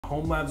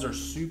home labs are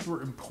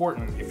super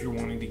important if you're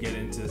wanting to get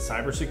into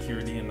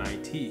cybersecurity and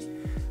IT.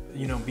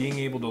 You know, being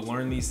able to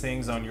learn these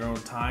things on your own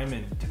time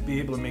and to be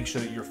able to make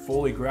sure that you're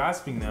fully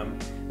grasping them,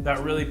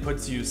 that really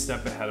puts you a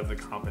step ahead of the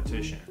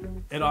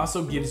competition. It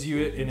also gives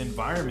you an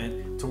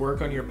environment to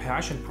work on your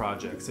passion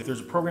projects. If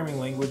there's a programming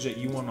language that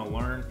you want to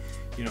learn,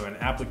 you know, an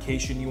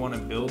application you want to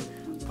build,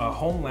 a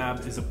home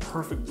lab is a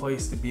perfect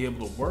place to be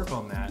able to work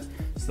on that.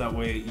 So that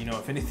way, you know,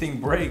 if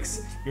anything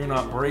breaks, you're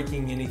not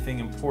breaking anything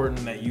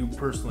important that you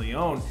personally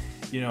own.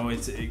 You know,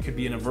 it could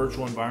be in a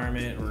virtual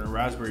environment or in a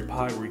Raspberry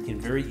Pi where you can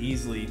very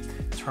easily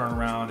turn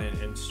around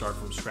and start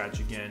from scratch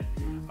again,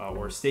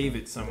 or save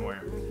it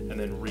somewhere and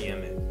then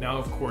re-em it. Now,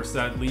 of course,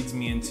 that leads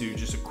me into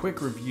just a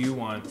quick review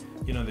on,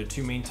 you know, the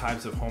two main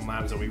types of home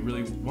labs that we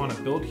really want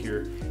to build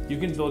here. You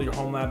can build your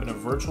home lab in a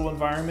virtual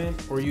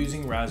environment or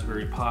using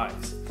Raspberry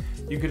Pis.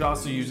 You could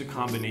also use a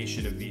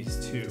combination of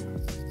these two.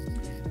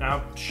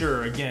 Now,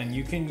 sure, again,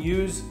 you can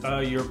use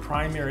your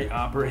primary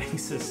operating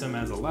system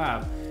as a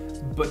lab,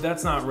 but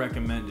that's not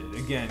recommended.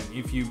 Again,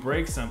 if you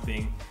break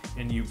something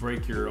and you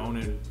break your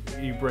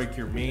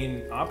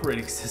main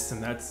operating system,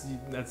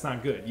 that's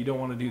not good. You don't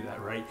want to do that,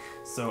 right?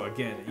 So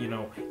again, you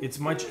know, it's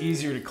much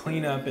easier to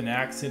clean up an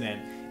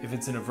accident if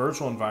it's in a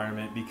virtual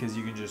environment because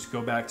you can just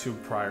go back to a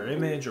prior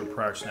image or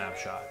prior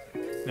snapshot.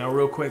 Now,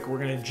 real quick, we're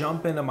going to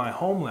jump into my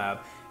home lab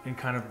and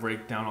kind of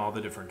break down all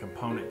the different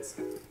components.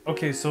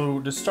 Okay, so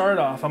to start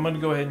off, I'm going to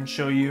go ahead and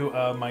show you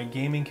my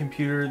gaming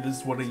computer.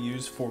 This is what I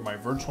use for my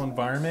virtual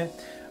environment.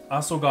 I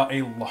also got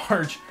a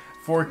large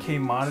 4K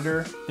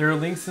monitor. There are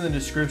links in the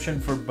description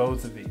for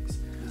both of these.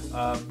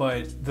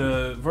 But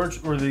the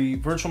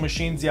virtual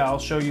machines, yeah, I'll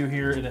show you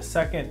here in a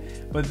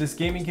second. But this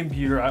gaming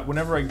computer,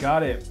 whenever I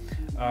got it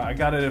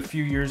a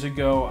few years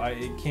ago.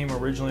 It came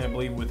originally, I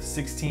believe, with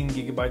 16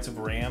 gigabytes of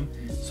RAM.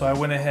 So I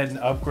went ahead and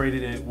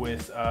upgraded it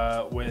with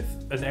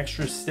an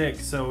extra stick.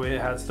 So it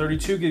has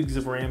 32 gigs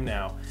of RAM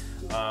now.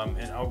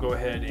 And I'll go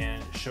ahead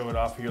and show it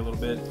off here a little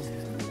bit.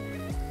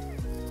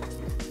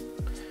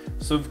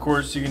 So of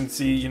course you can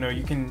see, you know,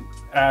 you can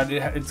add,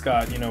 it's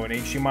got, you know, an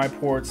HDMI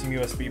port, some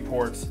USB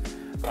ports,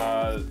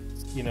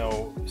 you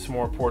know, some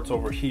more ports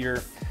over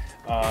here.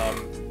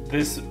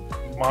 This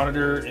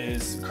monitor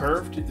is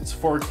curved, it's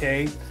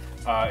 4K,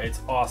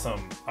 it's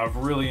awesome. I've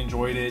really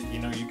enjoyed it. You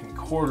know, you can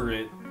quarter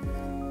it,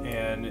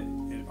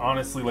 and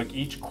honestly, like,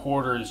 each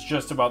quarter is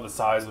just about the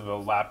size of a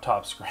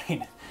laptop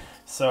screen.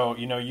 So,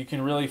 you know, you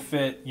can really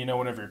fit, you know,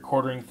 whenever you're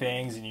quartering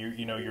things and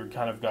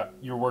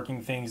you're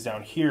working things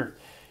down here,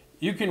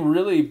 you can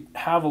really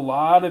have a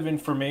lot of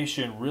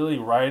information really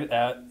right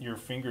at your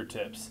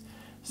fingertips.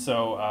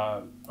 So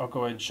I'll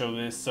go ahead and show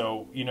this.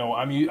 So, you know,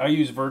 I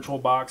use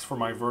VirtualBox for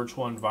my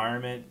virtual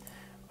environment.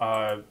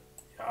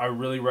 I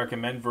really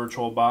recommend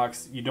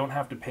VirtualBox. You don't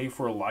have to pay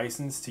for a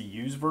license to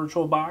use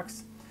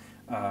VirtualBox.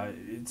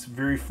 It's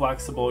very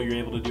flexible. You're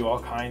able to do all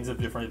kinds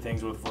of different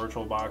things with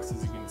VirtualBox.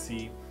 As you can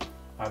see,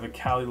 I have a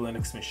Kali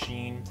Linux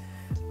machine.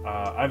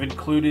 I've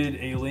included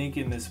a link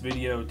in this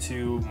video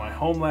to my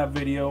home lab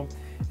video,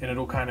 and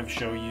it'll kind of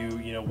show you,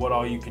 you know, what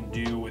all you can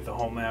do with the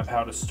home lab,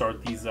 how to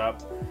start these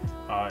up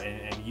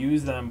and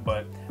use them.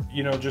 But,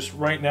 you know, just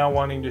right now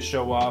wanting to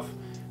show off,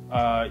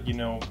 you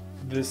know,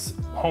 this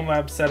home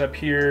lab setup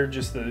here,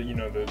 just the, you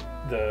know,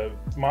 the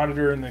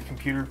monitor and the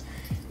computer.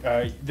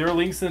 There are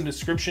links in the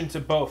description to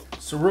both.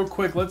 So real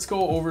quick, let's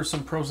go over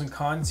some pros and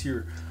cons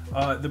here.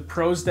 The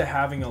pros to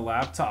having a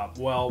laptop.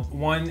 Well,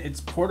 one, it's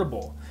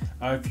portable.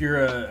 If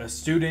you're a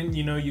student,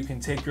 you know, you can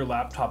take your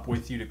laptop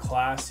with you to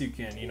class. You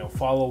can, you know,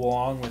 follow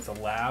along with a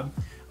lab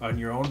on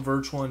your own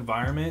virtual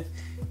environment.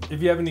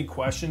 If you have any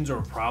questions or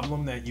a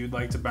problem that you'd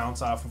like to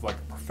bounce off of, like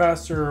a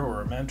professor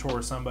or a mentor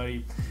or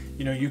somebody,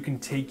 you know, you can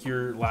take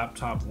your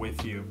laptop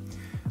with you.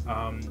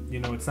 You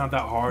know, it's not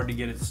that hard to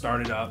get it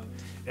started up.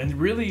 And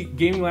really,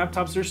 gaming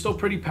laptops, they're still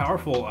pretty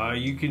powerful.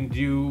 You can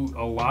do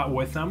a lot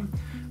with them.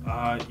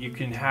 You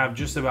can have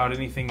just about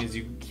anything as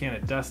you can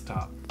a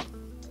desktop.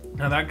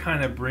 Now that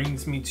kind of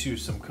brings me to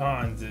some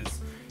cons is,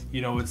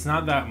 you know, it's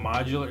not that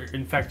modular.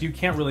 In fact, you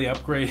can't really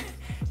upgrade,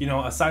 you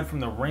know, aside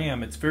from the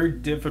RAM, it's very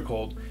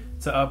difficult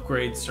to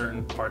upgrade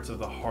certain parts of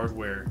the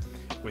hardware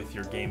with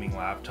your gaming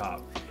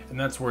laptop. And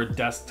that's where a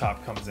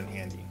desktop comes in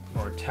handy,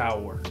 or a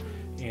tower.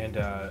 And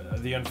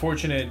the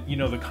unfortunate, you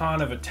know, the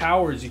con of a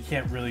tower is you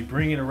can't really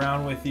bring it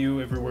around with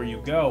you everywhere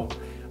you go.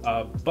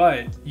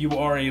 But you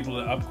are able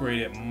to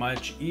upgrade it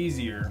much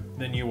easier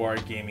than you are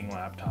a gaming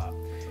laptop.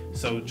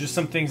 So just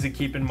some things to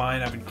keep in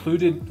mind. I've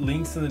included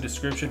links in the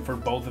description for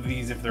both of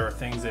these if there are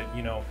things that,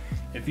 you know,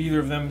 if either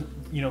of them,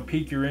 you know,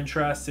 pique your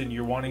interest and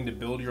you're wanting to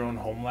build your own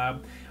home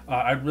lab.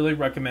 I'd really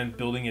recommend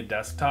building a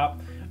desktop.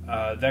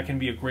 That can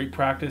be a great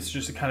practice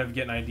just to kind of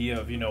get an idea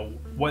of, you know,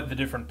 what the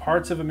different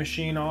parts of a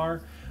machine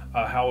are,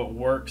 how it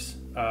works,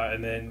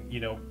 and then, you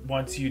know,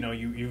 once you know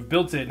you've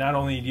built it, not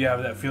only do you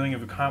have that feeling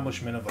of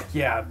accomplishment of like,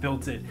 yeah, I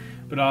built it,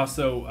 but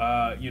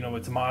also you know,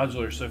 it's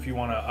modular. So if you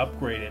want to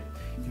upgrade it,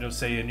 you know,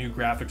 say a new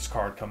graphics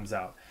card comes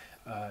out,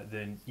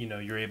 then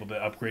you're able to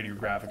upgrade your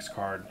graphics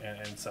card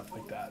and stuff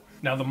like that.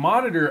 Now the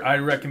monitor I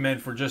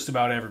recommend for just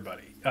about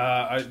everybody.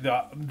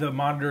 The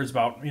monitor is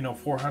about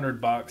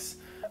 $400.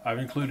 I've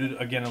included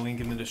again a link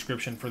in the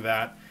description for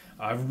that.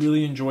 I've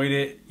really enjoyed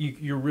it.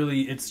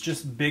 It's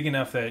just big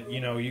enough that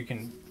you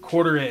can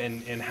quarter it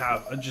and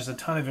have just a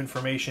ton of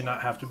information,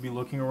 not have to be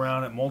looking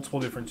around at multiple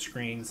different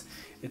screens.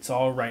 It's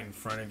all right in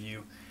front of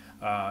you.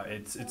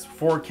 It's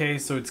 4K,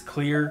 so it's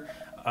clear.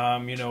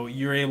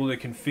 You're able to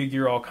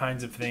configure all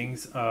kinds of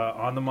things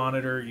on the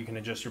monitor. You can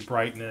adjust your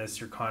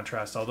brightness, your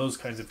contrast, all those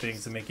kinds of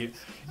things to make it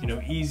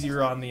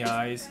easier on the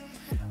eyes.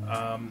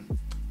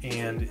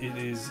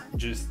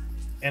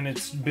 And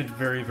it's been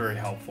very, very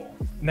helpful.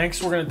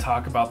 Next, we're going to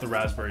talk about the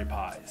Raspberry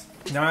Pis.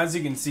 Now, as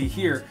you can see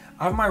here,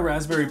 I have my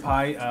Raspberry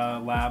Pi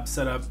lab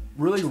set up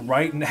really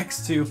right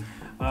next to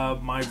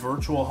my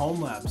virtual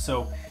home lab.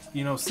 So,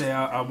 say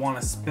I want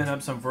to spin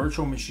up some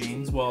virtual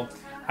machines, well,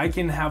 I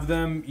can have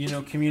them,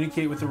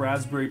 communicate with the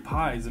Raspberry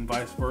Pis and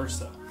vice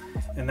versa.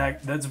 And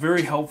that's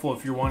very helpful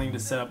if you're wanting to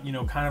set up,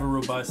 kind of a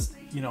robust,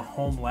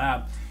 home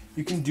lab.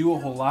 You can do a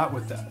whole lot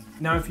with that.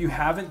 Now, if you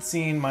haven't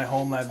seen my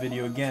home lab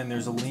video, again,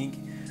 there's a link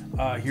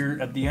here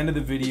at the end of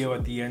the video,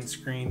 at the end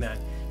screen, that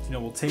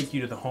will take you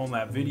to the home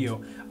lab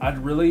video. I'd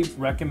really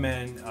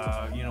recommend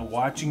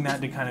watching that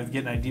to kind of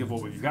get an idea of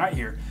what we've got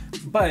here.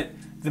 But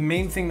the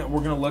main thing that we're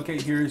going to look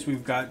at here is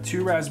we've got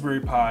 2 Raspberry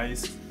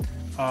Pis.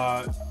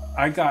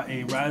 I got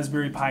a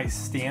Raspberry Pi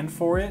stand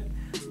for it.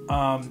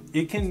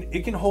 It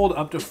can hold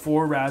up to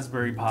 4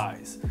 Raspberry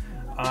Pis.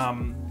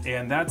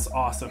 And that's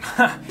awesome.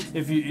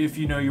 if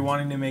you're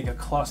wanting to make a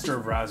cluster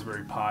of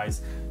Raspberry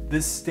Pis,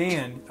 this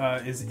stand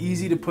is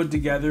easy to put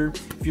together.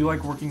 If you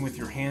like working with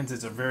your hands,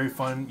 it's a very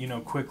fun,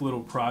 quick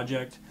little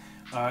project.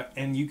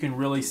 And you can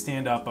really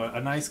stand up a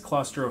nice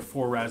cluster of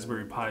 4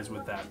 Raspberry Pis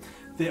with that.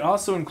 They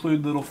also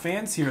include little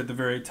fans here at the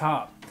very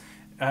top.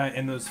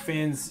 And those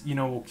fans,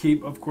 will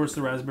keep, of course,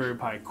 the Raspberry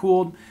Pi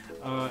cooled.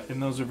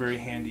 And those are very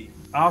handy.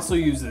 I also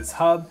use this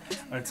hub.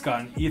 It's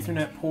got an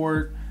Ethernet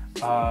port,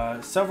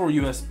 several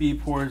USB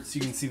ports.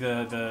 You can see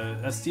the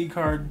SD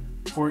card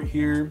port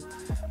here,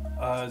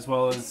 as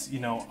well as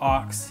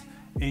aux,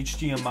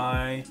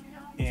 HDMI,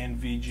 and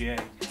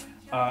VGA.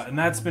 And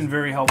that's been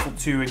very helpful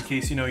too, in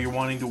case you're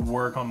wanting to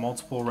work on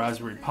multiple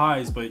Raspberry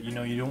Pis, but you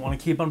don't want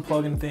to keep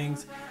unplugging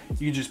things.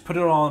 You can just put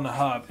it all in the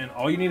hub, and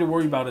all you need to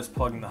worry about is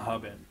plugging the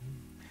hub in.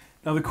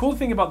 Now the cool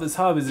thing about this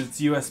hub is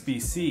it's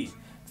USB-C.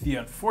 The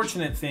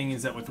unfortunate thing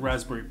is that with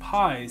Raspberry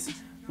Pis,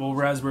 well,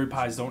 Raspberry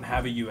Pis don't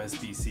have a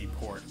USB-C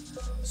port.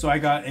 So I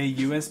got a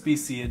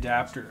USB-C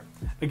adapter.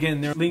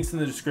 Again, there are links in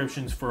the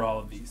descriptions for all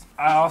of these.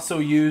 I also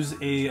use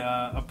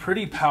a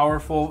pretty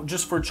powerful,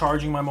 just for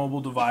charging my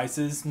mobile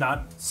devices,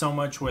 not so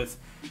much with,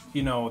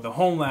 the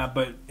home lab,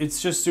 but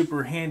it's just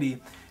super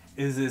handy,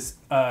 is this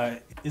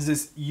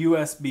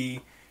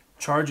USB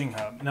charging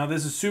hub. Now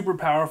this is super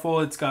powerful.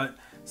 It's got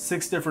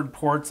 6 different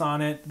ports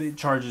on it. It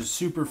charges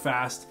super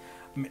fast.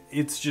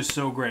 It's just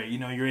so great.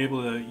 You're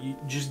able to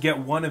just get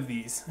one of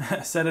these,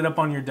 set it up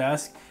on your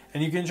desk,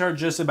 and you can charge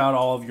just about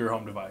all of your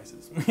home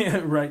devices,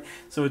 right?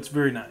 So it's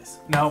very nice.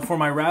 Now for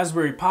my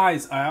Raspberry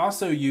Pis, I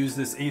also use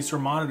this Acer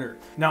monitor.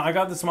 Now I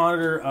got this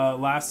monitor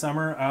last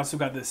summer. I also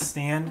got this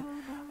stand.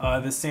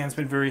 This stand's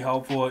been very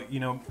helpful.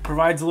 It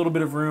provides a little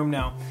bit of room.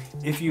 Now,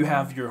 if you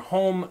have your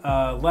home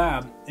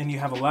lab and you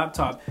have a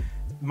laptop,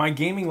 my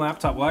gaming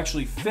laptop will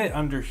actually fit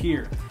under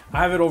here.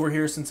 I have it over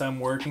here since I'm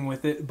working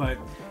with it, but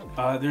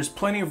there's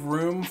plenty of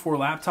room for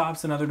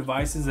laptops and other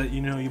devices that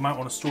you might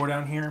want to store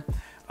down here.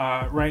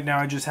 Right now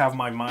I just have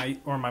my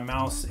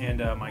mouse and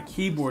my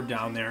keyboard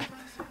down there,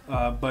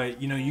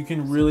 but you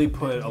can really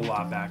put a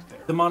lot back there.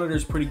 The monitor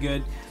is pretty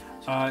good.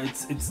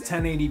 It's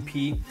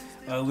 1080p.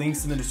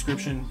 Links in the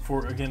description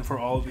for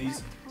all of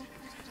these.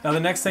 Now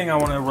the next thing I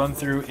want to run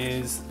through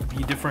is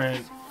the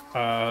different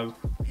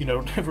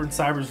different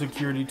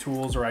cybersecurity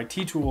tools or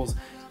IT tools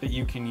that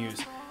you can use.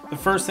 The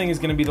first thing is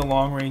going to be the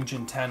long range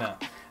antenna.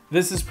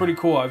 This is pretty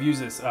cool. I've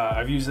used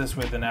this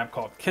with an app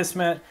called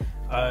Kismet.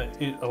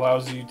 It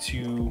allows you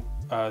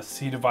to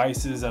see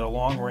devices at a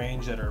long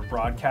range that are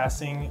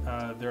broadcasting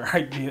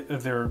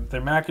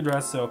their MAC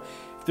address. So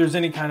if there's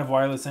any kind of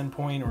wireless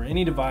endpoint or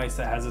any device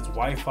that has its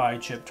Wi-Fi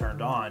chip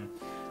turned on,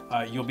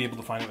 you'll be able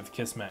to find it with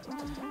Kismet.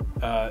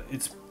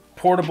 It's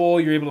portable.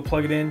 You're able to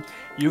plug it in.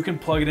 You can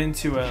plug it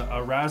into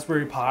a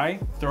Raspberry Pi,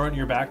 throw it in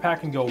your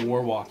backpack, and go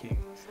war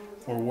walking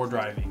or war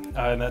driving,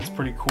 and that's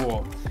pretty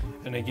cool.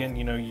 And again,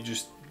 you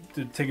just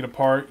take it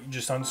apart, you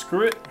just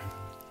unscrew it,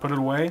 put it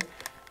away.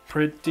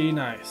 Pretty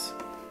nice.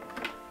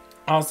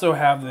 I also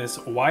have this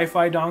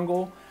Wi-Fi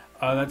dongle.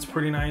 That's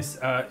pretty nice.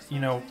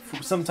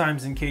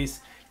 Sometimes in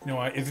case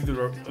if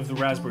the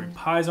Raspberry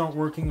Pis aren't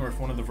working, or if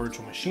one of the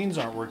virtual machines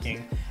aren't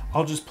working,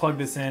 I'll just plug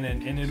this in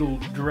and it'll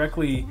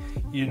directly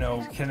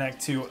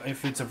connect to,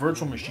 if it's a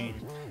virtual machine,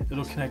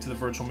 it'll connect to the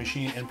virtual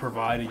machine and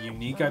provide a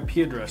unique IP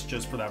address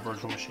just for that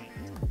virtual machine.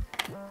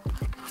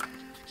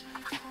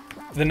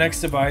 The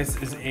next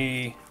device is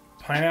a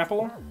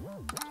Pineapple.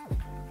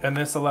 and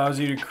this allows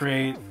you to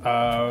create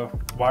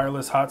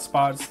wireless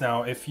hotspots.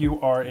 Now, if you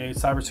are a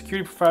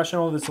cybersecurity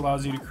professional, this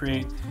allows you to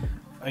create,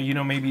 you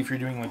know, maybe if you're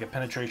doing like a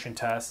penetration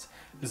test,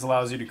 this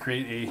allows you to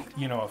create a,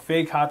 you know, a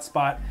fake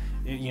hotspot.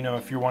 You know,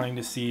 if you're wanting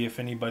to see if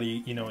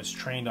anybody, you know, is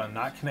trained on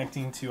not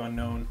connecting to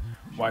unknown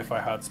Wi-Fi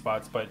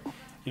hotspots. But,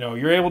 you know,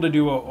 you're able to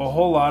do a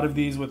whole lot of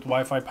these with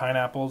Wi-Fi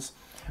pineapples.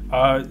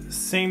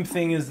 Same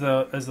thing as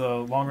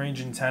the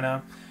long-range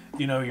antenna.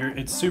 You know,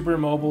 it's super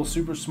mobile,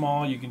 super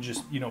small. You can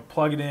just, you know,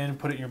 plug it in,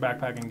 put it in your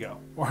backpack and go,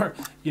 or,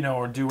 you know,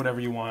 or do whatever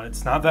you want.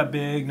 It's not that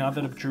big, not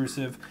that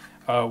obtrusive,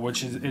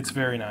 it's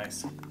very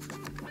nice.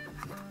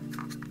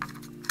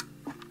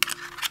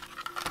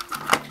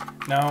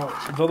 Now,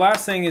 the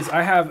last thing is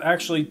I have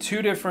actually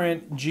 2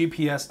 different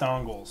GPS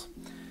dongles,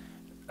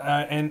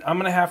 and I'm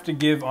gonna have to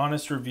give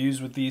honest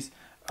reviews with these.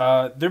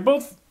 They're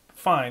both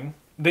fine.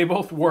 They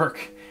both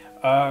work.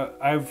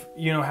 I've,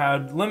 you know,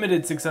 had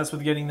limited success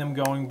with getting them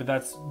going, but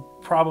that's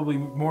probably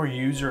more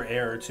user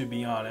error, to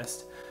be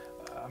honest.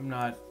 I'm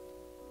not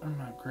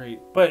great,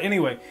 but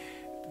anyway,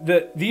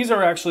 these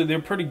are actually,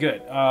 they're pretty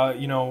good.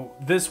 You know,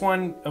 this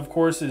one, of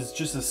course, is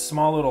just a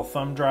small little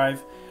thumb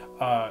drive,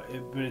 but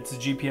it's a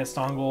GPS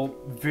dongle.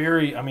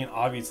 Very, I mean,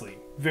 obviously,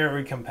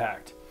 very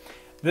compact.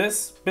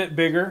 This bit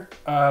bigger,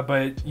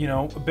 but, you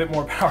know, a bit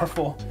more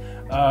powerful.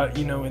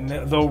 You know, and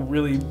they'll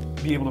really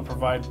be able to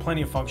provide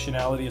plenty of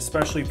functionality,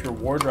 especially if you're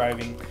war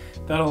driving.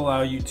 That'll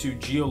allow you to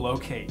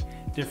geolocate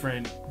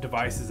different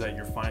devices that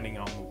you're finding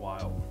out in the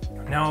wild.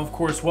 Now, of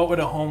course, what would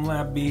a home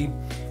lab be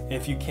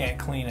if you can't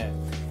clean it?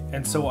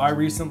 And so I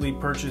recently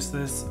purchased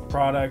this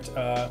product,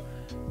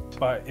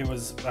 but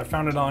I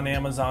found it on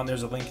Amazon.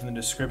 There's a link in the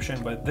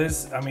description. But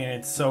this, I mean,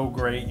 it's so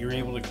great. You're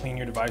able to clean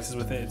your devices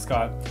with it. It's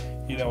got,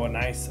 you know, a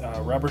nice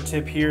rubber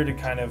tip here to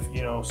kind of,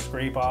 you know,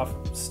 scrape off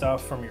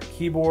stuff from your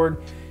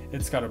keyboard.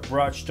 It's got a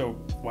brush to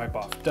wipe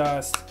off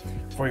dust.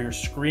 For your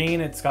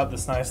screen, it's got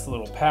this nice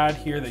little pad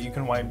here that you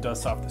can wipe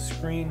dust off the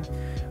screen.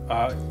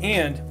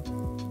 And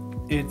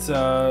it's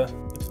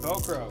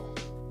Velcro.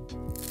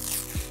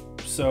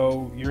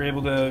 So you're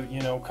able to, you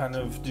know, kind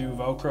of do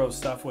Velcro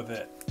stuff with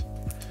it.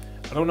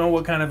 I don't know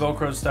what kind of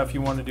Velcro stuff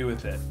you want to do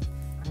with it.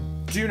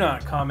 Do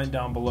not comment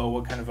down below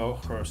what kind of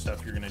Velcro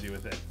stuff you're going to do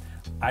with it.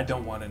 I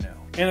don't want to know.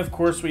 And of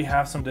course, we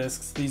have some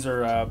discs. These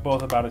are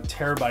both about 1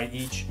 terabyte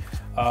each.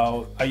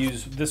 I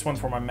use this one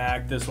for my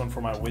Mac, this one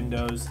for my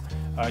Windows.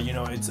 You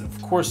know, it's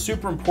of course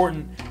super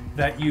important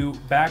that you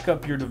back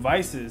up your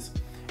devices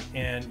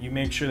and you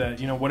make sure that,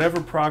 you know, whatever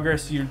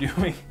progress you're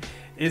doing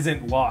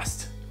isn't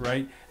lost,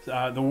 right?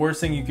 The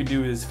worst thing you could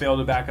do is fail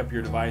to back up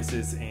your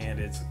devices and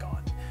it's gone.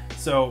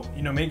 So,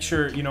 you know, make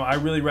sure, you know, I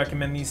really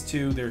recommend these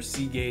 2. They're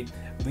Seagate,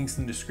 links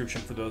in the description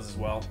for those as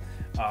well.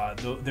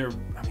 They're,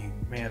 I mean,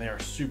 man, they are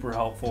super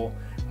helpful.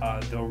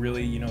 They'll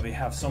really, you know, they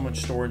have so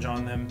much storage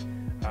on them,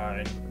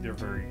 and they're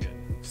very good.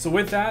 So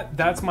with that,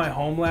 that's my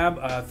home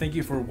lab. Thank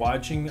you for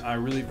watching. I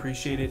really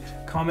appreciate it.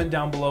 Comment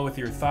down below with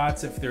your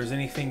thoughts if there's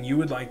anything you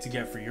would like to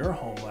get for your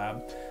home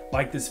lab.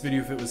 Like this video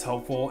if it was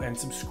helpful, and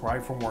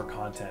subscribe for more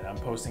content. I'm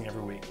posting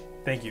every week.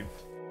 Thank you.